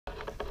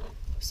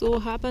So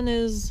what happened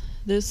is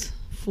this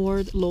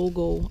Ford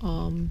logo,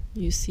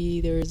 you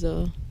see there's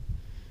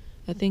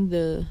I think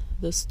the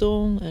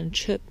stone and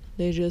chip,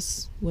 they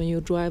just, when you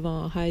drive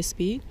on a high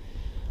speed,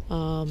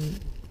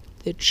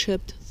 they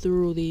chipped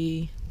through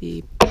the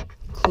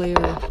clear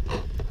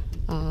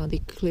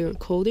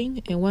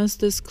coating, and once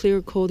this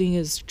clear coating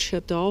is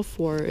chipped off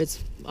or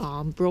it's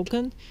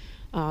broken,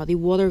 the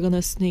water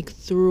gonna sneak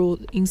through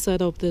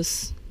inside of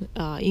this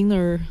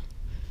inner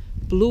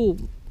blue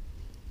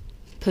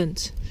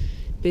paint.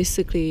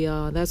 Basically,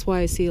 that's why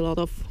I see a lot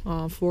of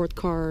Ford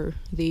car,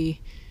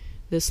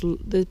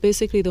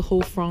 basically the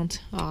whole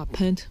front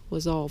paint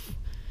was off.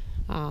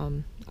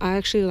 I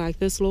actually like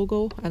this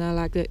logo, and I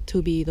like it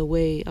to be the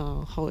way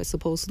how it's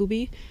supposed to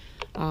be.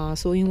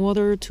 So in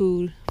order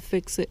to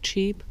fix it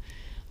cheap,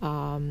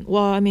 well,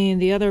 I mean,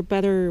 the other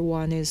better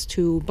one is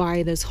to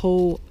buy this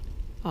whole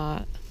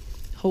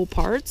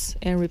parts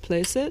and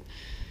replace it.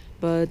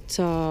 But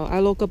I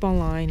look up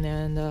online,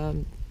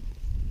 and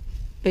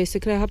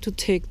basically I have to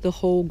take the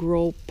whole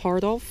grill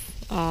part off.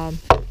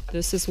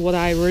 This is what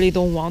I really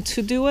don't want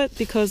to do it,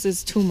 because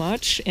it's too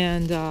much,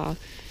 and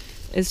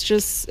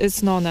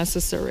it's not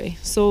necessary.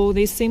 So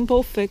the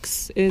simple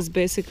fix is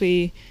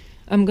basically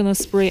I'm gonna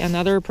spray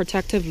another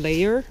protective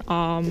layer,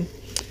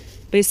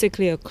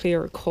 basically a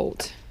clear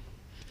coat.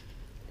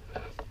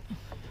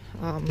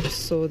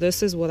 So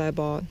this is what I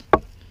bought,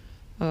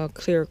 a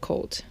clear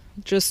coat,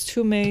 just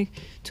to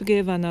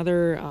give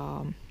another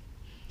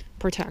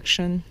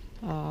protection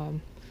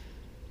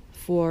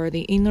for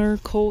the inner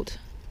coat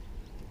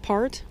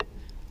part.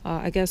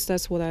 I guess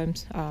that's what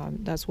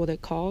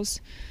it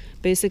calls.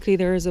 Basically,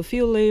 there is a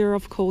few layer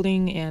of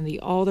coating and the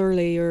outer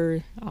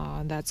layer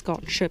that's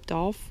got chipped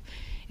off,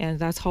 and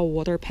that's how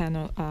water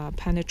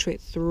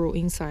penetrate through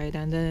inside,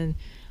 and then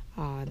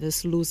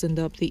this loosened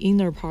up the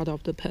inner part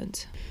of the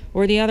paint.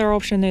 Or the other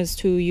option is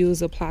to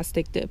use a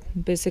plastic dip,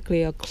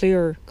 basically a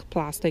clear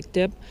plastic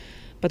dip,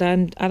 but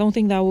I don't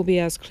think that will be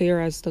as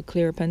clear as the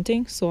clear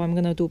painting, so I'm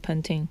gonna do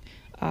painting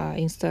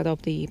instead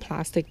of the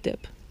plastic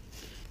dip.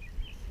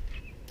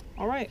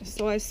 Alright,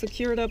 so I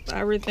secured up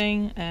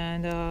everything,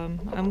 and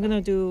I'm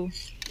gonna do,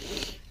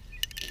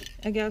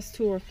 I guess,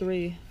 2 or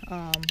 3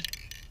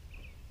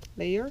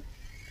 layer.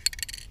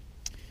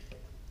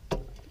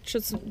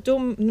 Just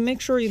don't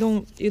make sure you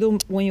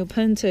don't when you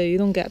paint it, you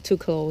don't get too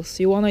close.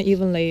 You want an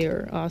even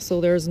layer,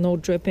 so there's no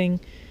dripping.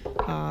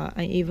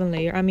 An even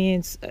layer. I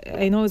mean,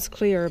 I know it's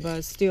clear,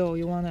 but still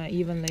you want an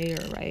even layer,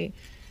 right?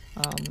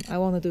 I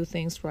want to do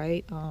things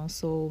right,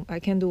 so I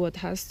can do a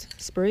test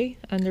spray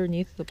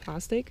underneath the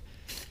plastic.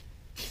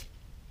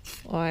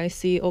 Oh, I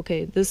see.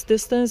 Okay, this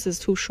distance is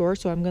too short,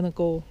 so I'm gonna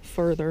go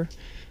further.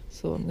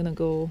 So I'm gonna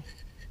go,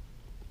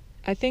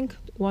 I think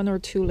 1 or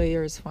 2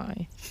 layers is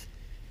fine.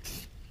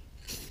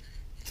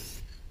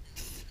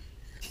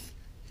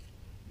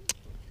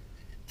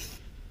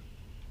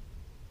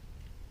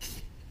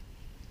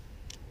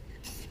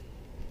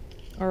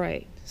 All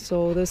right,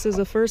 so this is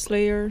the first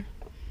layer.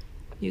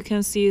 You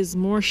can see it's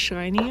more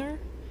shinier.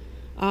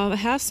 It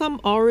has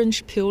some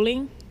orange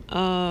peeling,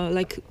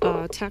 like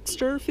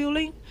texture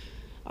feeling.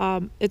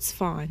 It's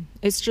fine.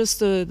 It's just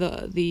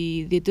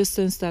the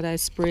distance that I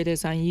sprayed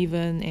is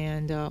uneven,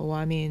 and well,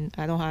 I mean,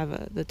 I don't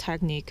have the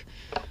technique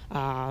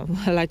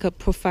like a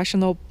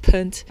professional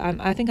paint.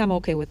 I think I'm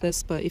okay with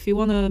this, but if you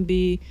want to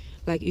be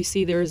like, you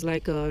see there's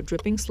like a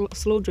dripping,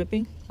 slow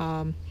dripping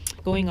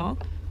going on.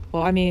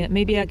 Well, I mean,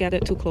 maybe I get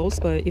it too close,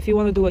 but if you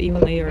want to do an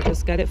even layer,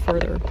 just get it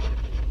further.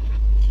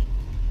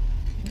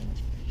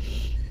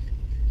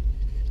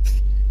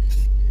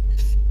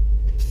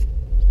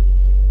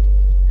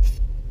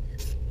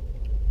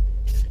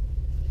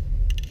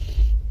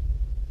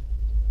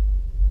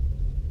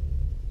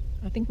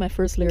 I think my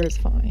first layer is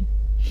fine.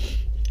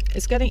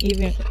 It's getting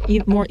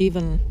more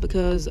even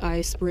because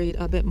I sprayed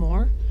a bit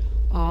more.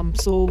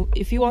 So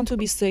if you want to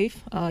be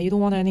safe, you don't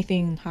want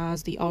anything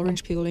has the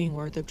orange peeling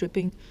or the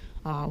dripping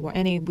or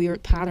any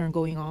weird pattern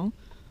going on,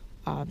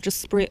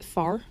 just spray it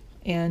far,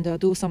 and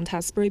do some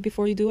test spray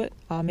before you do it.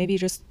 Maybe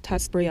just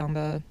test spray on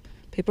the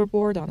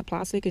paperboard, on the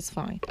plastic, it's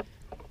fine.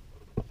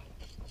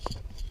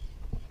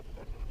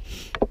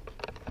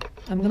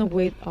 I'm gonna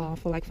wait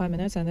for like 5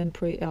 minutes and then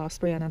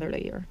spray another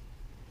layer.